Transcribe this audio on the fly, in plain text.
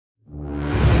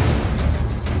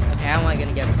I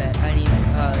gonna get pet? I need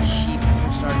sheep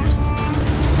for starters. So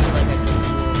like I can.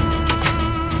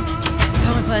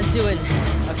 How are my plans doing?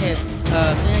 Okay, thing I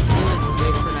can do is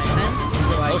wait for nighttime.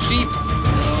 So I. Oh, sheep!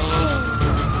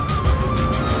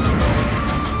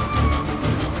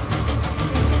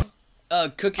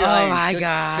 Cook your iron. My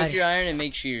God. Cook your iron and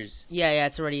make shears. Yeah,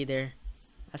 it's already there.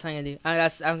 That's what I'm gonna do.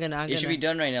 I'm gonna. It should be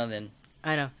done right now then.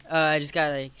 I know. I just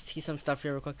gotta like, see some stuff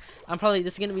here real quick.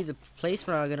 This is gonna be the place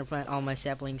where I'm gonna plant all my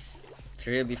saplings.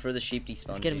 Hurry up before the sheep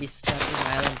despawn. It's gonna be Sapling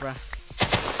Island, bro.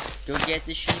 Go get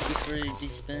the sheep before it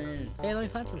despawns. Hey, let me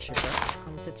plant some shit, bro.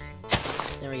 Come with it.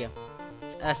 There we go.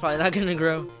 That's probably not gonna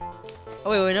grow.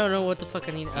 Oh wait, no. What the fuck?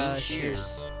 I need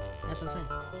shears. That's what I'm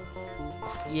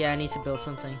saying. Yeah, I need to build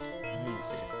something.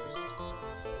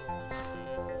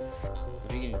 What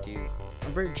are you gonna do? A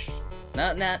bridge.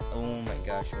 Not. Oh my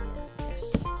gosh, Omar.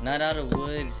 Yes. Not out of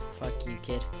wood. Fuck you,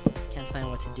 kid. Can't tell me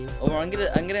what to do. Omar, I'm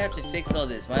gonna have to fix all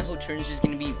this. My whole turn is just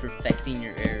gonna be perfecting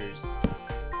your errors.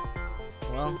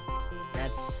 Well,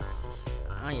 that's.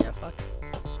 Oh yeah, fuck.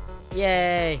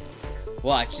 Yay!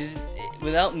 Watch.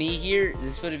 Without me here,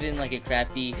 this would have been like a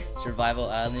crappy survival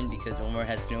island because Omar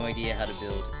has no idea how to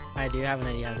build. I do have an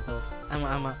idea how to build.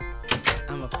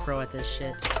 I'm a pro at this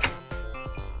shit.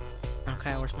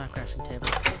 Okay, where's my crafting table?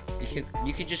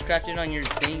 You could just craft it on your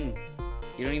thing.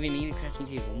 You don't even need a crafting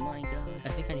table. Oh my god. I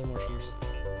think I need more shears.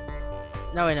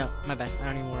 No, wait, no. My bad. I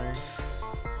don't need more.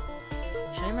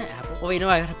 Should I have my apple? Oh, wait, no.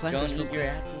 I gotta plant this real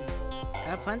quick. I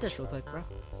gotta plant this real quick, bro.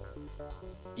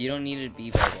 You don't need it to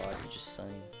be by water. Just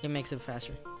sun. It makes it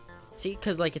faster. See?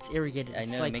 Because, like, it's irrigated. I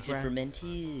know. Like, it makes it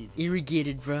fermented.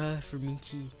 Irrigated, bro.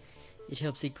 Fermented. It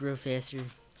helps it grow faster.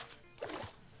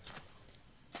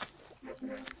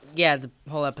 Yeah, the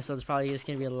whole episode is probably just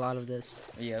gonna be a lot of this.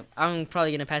 Yep. I'm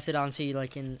probably gonna pass it on to you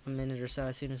like in a minute or so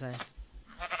as soon as I.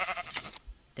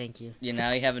 Thank you. Yeah,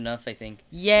 now you have enough, I think.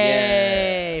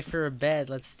 Yay! Yeah. For a bed,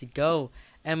 let's go.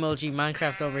 MLG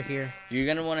Minecraft over here. You're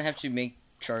gonna want to have to make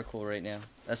charcoal right now.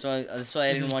 That's why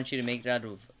I didn't want you to make it out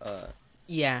of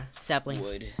yeah, saplings.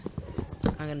 Wood.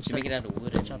 I'm gonna make it out of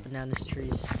wood. Chopping down these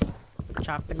trees.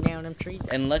 Chopping down them trees.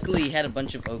 And luckily, you had a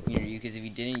bunch of oak near you, because if you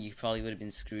didn't, you probably would have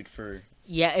been screwed for.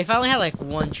 Yeah, if I only had like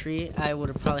one tree, I would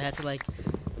have probably had to like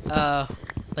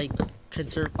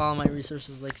conserve all my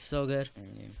resources like so good.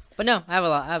 Yeah. But no, I have a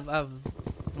lot. I have a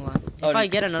lot. If I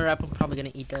get another apple, I'm probably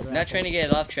gonna eat that. Not trying to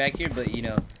get off track here, but you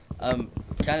know, I'm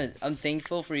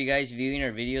thankful for you guys viewing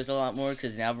our videos a lot more,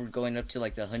 because now we're going up to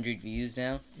like the 100 views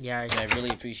now. Yeah, and I really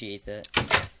appreciate that.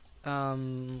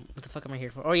 What the fuck am I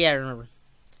here for? Oh yeah, I remember.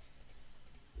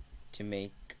 To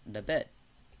make the bed.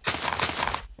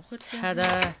 What's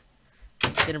that?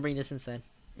 Gonna bring this inside.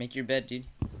 Make your bed, dude.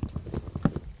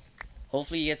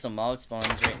 Hopefully you get some mob spawns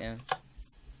right now.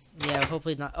 Yeah,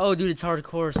 hopefully not. Oh, dude, it's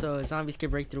hardcore, so zombies can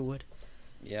break through wood.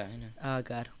 Yeah, I know. Oh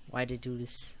god, why did I do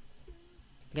this?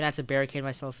 I'm gonna have to barricade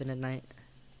myself in at night.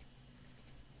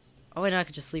 Oh wait, no, I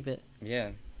could just sleep it. Yeah.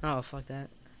 Oh, fuck that.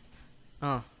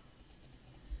 Oh.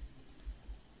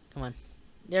 Come on.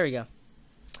 There we go.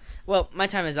 Well, my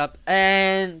time is up,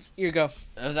 and here you go.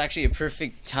 That was actually a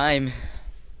perfect time.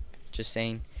 Just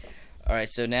saying. Alright,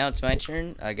 so now it's my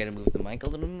turn. I gotta move the mic a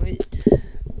little bit.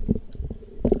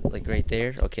 Like right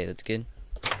there. Okay, that's good.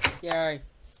 Yeah, alright.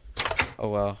 Oh,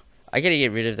 well. I gotta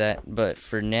get rid of that, but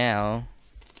for now,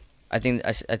 I think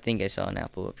I saw an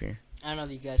apple up here. I don't know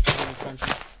if you guys can hear me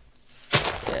crunching.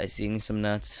 Yeah, I seen some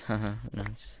nuts. Haha,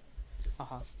 nuts.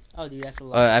 Oh, dude, that's a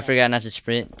lot. Oh, I forgot not to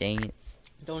sprint. Dang it.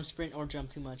 Don't sprint or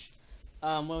jump too much.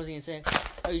 What was I gonna say?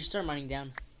 Oh, you should start mining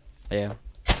down. Yeah.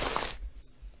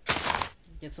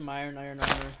 Get some iron armor.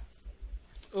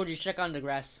 Oh, just check on the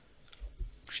grass.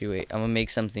 Actually, wait. I'm gonna make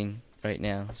something right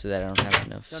now so that I don't have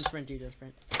enough. Don't sprint, dude. Don't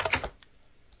sprint.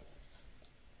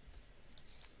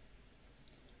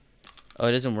 Oh,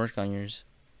 it doesn't work on yours.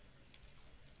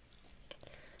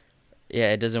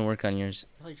 Yeah, it doesn't work on yours.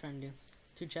 What are you trying to do?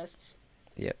 2 chests?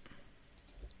 Yep.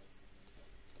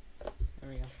 There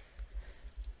we go.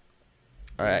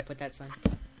 Alright. Put that sign.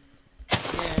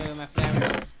 Yeah, my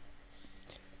flowers.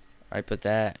 Alright, put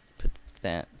that. Put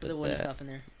that. Put the wooden stuff in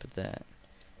there. Put that.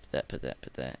 Put that. Put that.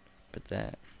 Put that. Put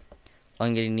that. All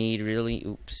I'm gonna need really.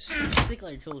 Oops. Just take all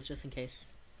your tools just in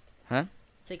case. Huh?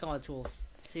 Take all the tools.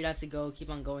 So you'd have to go, keep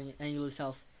on going, and you lose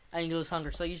health. And you lose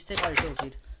hunger. So you should take all your tools,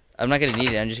 dude. I'm not gonna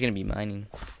need it. I'm just gonna be mining.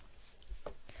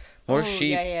 More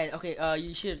sheep. Yeah. Okay.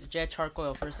 You should jet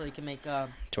charcoal first so you can make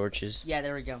torches. Yeah,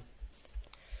 there we go.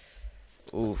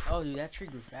 Oof. Oh, dude, that tree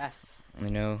grew fast. I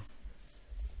know.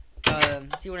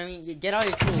 See what I mean? You get all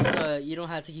your tools so you don't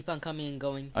have to keep on coming and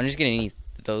going. I'm just gonna need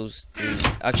those 3.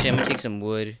 Actually, I'm gonna take some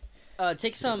wood.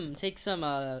 Take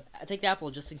the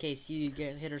apple just in case you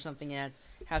get hit or something and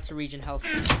Have to regen health.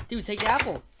 Dude, take the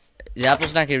apple. The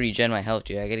apple's not gonna regen my health,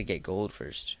 dude. I gotta get gold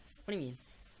first. What do you mean?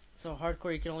 So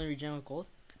hardcore, you can only regen with gold?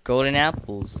 Golden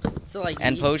apples So like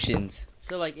and potions.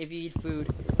 So like if you eat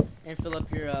food and fill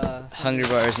up your Hunger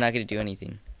bar is not gonna do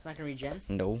anything. it's not gonna regen?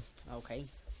 No. Okay.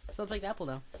 So take the apple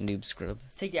now. Noob scrub.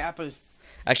 Take the apple.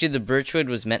 Actually, the birchwood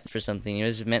was meant for something. It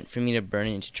was meant for me to burn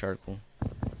it into charcoal.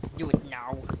 Do it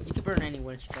now. You can burn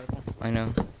anyone into charcoal. I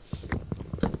know.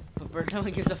 But no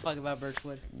one gives a fuck about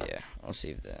birchwood. Yeah, I'll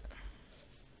save that.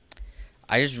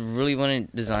 I just really want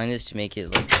to design this to make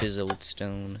it like chiseled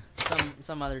stone.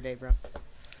 Some other day, bro.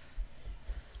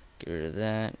 Get rid of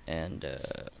that and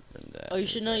burn that. Oh, you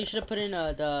should know. You should have put in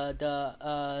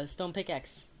the stone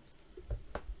pickaxe.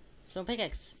 Stone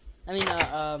pickaxe. I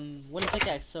mean wooden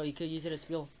pickaxe, so you could use it as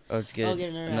fuel. Oh, it's good. Oh,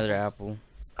 get another apple.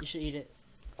 You should eat it.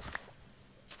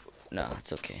 No,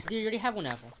 it's okay. Dude, you already have one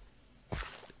apple.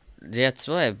 That's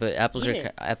why. But apples Eat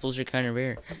it. apples are kind of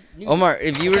rare. Dude, Omar,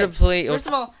 if you were to play, First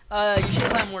of all, you should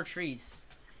plant more trees.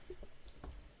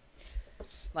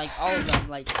 Like all of them,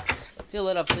 like fill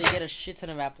it up so you get a shit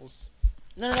ton of apples.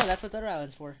 No, that's what the other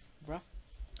island's for, bro.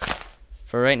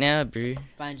 for right now, bro,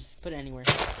 Fine, just put it anywhere.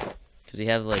 because we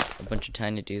have like a bunch of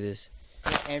time to do this.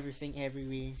 Put everything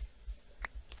everywhere.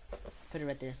 Put it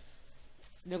right there.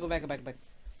 No, go back.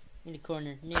 In the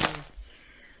corner. No.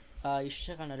 You should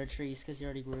check on other trees because you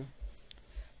already grew.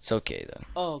 It's okay though.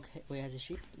 Oh, okay. Wait, has a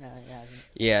sheep? No, it hasn't.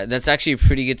 Yeah, that's actually a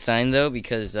pretty good sign though,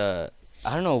 because I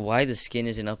don't know why the skin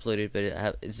isn't uploaded,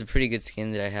 but it's a pretty good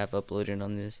skin that I have uploaded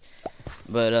on this.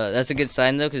 But that's a good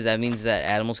sign though, because that means that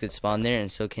animals could spawn there,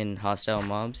 and so can hostile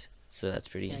mobs. So that's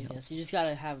pretty. Yeah, I guess. You just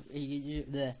gotta have.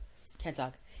 Can't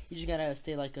talk. You just gotta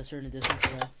stay like a certain distance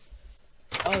away.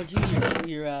 Oh, dude,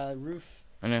 your roof.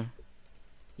 I know.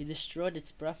 You destroyed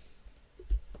it, bruh.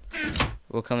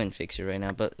 We'll come and fix it right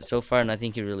now, but so far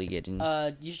nothing can really get in.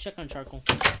 You should check on charcoal.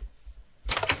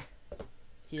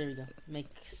 See, there we go. Make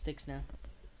sticks now.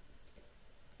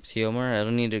 See, Omar, I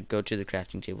don't need to go to the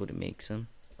crafting table to make some.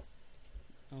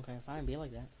 Okay, fine. Be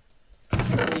like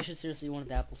that. You should seriously want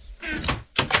the apples.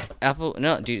 Apple?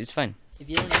 No, dude, it's fine. If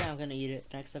you don't eat it, I'm gonna eat it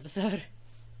next episode.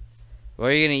 Why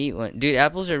are you gonna eat one? Dude,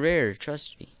 apples are rare,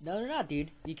 trust me. No, they're not,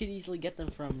 dude. You could easily get them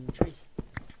from trees.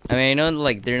 I mean, I know,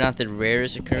 like, they're not the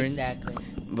rarest occurrence. Exactly.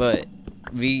 But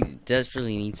we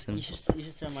desperately need some. You should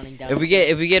start mining down. If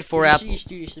we get 4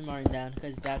 apples. You should mine down,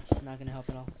 because that's not gonna help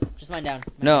at all. Just mine down.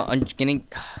 No, I'm getting.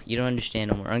 You don't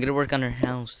understand, Omar. I'm gonna work on our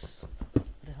house. What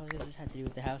the hell does this have to do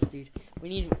with the house, dude? We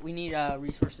need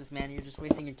resources, man. You're just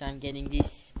wasting your time getting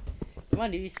this. Come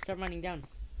on, dude. You should start mining down.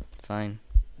 Fine.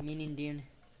 Mining down.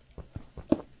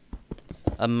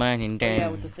 I'm mining down. Oh, yeah,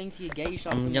 with the things you get, you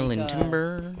should also yelling make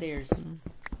timber. Stairs.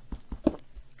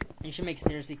 You should make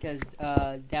stairs because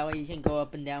that way you can go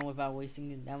up and down without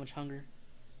wasting that much hunger.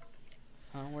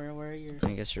 Where are your?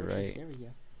 I guess you're right. There we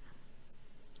go.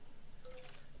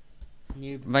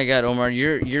 Noob. My God, Omar,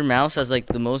 your mouse has like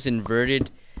the most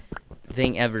inverted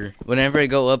thing ever. Whenever I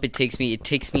go up, it takes me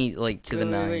like to the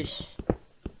 9. Wait.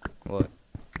 What?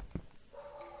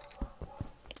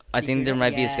 I think there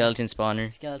might be a skeleton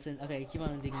spawner. Skeleton. Okay, keep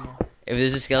on digging now. If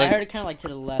there's a I skeleton, heard it kind of like to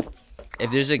the left.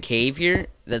 if there's a cave here,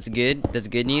 that's good. That's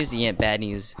good news. Yeah, bad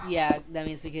news. Yeah, that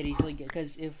means we could easily get.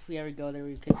 Because if we ever go there,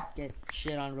 we could get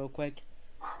shit on real quick.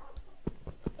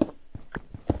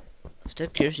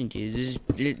 Stop cursing, dude.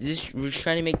 This we're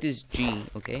trying to make this G,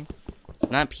 okay?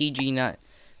 Not PG, not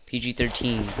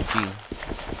PG-13, but G.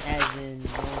 As in,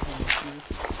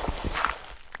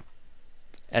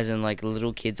 As in, like,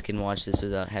 little kids can watch this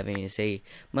without having to say,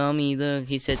 "Mommy, look,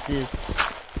 he said this."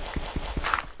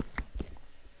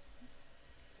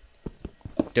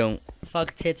 Don't.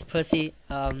 fuck tits, pussy.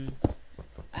 I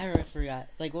already forgot.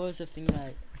 Like, what was the thing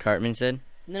that? Cartman said.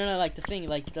 No, like the thing,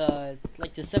 like the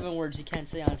 7 words you can't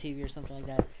say on TV or something like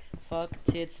that. Fuck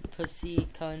tits, pussy,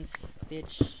 cunts,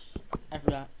 bitch. I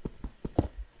forgot.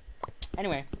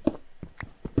 Anyway,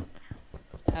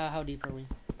 how deep are we?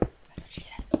 That's what she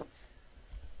said.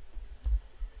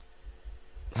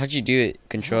 How'd you do it?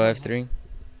 Control F3.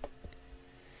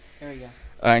 There we go.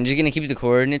 Alright, I'm just gonna keep the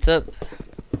coordinates up.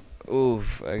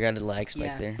 Oof, I got a lag spike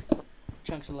Yeah. there.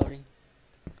 Chunks are loading.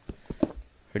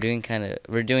 We're doing You should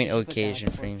put okay down Asian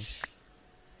the torch. frames.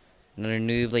 Another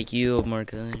noob like you, Omar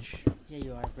Kush. Yeah,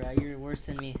 you are, bro. You're worse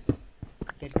than me.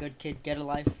 Get good, kid. Get a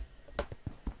life.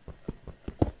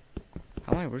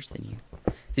 How am I worse than you?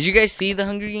 Did you guys see the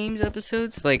Hunger Games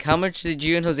episodes? Like, how much did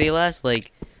you and Jose last?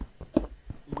 Like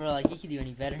Bro, like, you could do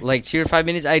any better. 2 or 5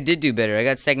 minutes? I did do better. I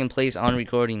got 2nd place on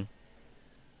recording.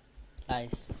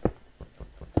 Nice.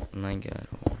 My God,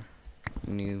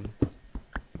 noob.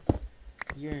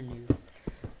 You're a noob.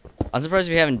 I'm surprised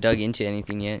we haven't dug into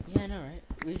anything yet. Yeah, I know, right?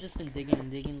 we've just been digging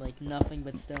and digging like nothing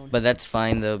but stone. But that's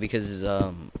fine though because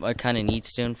I kind of need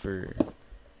stone for.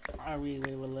 Are we?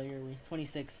 Wait, what layer are we?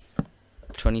 26.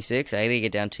 26. I gotta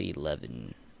get down to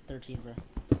 11. 13, bro.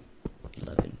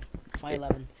 11. Why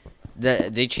 11?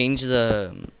 They changed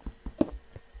the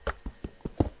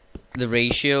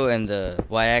ratio and the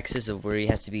y-axis of where he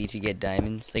has to be to get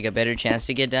diamonds. Like a better chance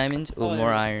to get diamonds. Oh,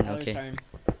 more iron. Okay.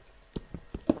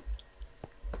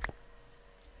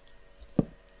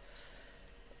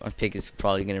 My pick is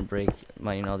probably gonna break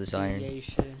mining all this iron. Yeah, you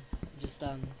should. Just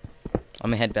I'm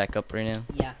gonna head back up right now.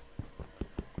 Yeah.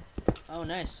 Oh,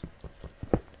 nice.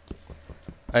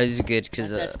 Alright, this is good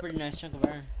because that's a pretty nice chunk of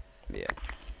iron. Yeah.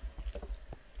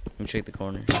 Let me check the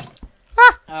corner.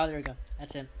 Oh, there we go.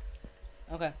 That's it.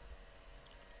 Okay.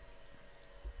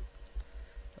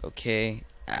 Okay.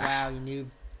 Wow, you noob.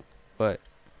 What?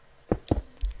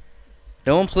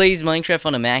 No one plays Minecraft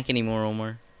on a Mac anymore,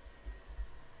 Omar.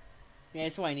 Yeah,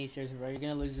 that's why I need seriously, bro. You're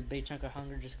gonna lose a big chunk of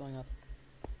hunger just going up.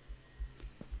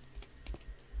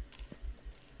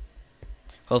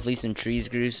 Hopefully some trees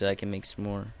grew so I can make some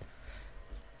more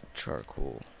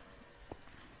charcoal.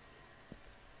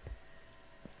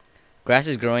 Grass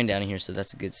is growing down here, so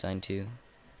that's a good sign too.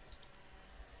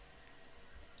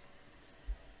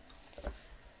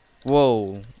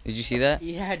 Whoa, did you see that?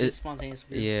 Yeah, it just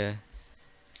spontaneously. Yeah.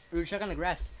 We're check on the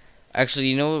grass. Actually,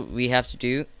 you know what we have to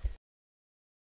do?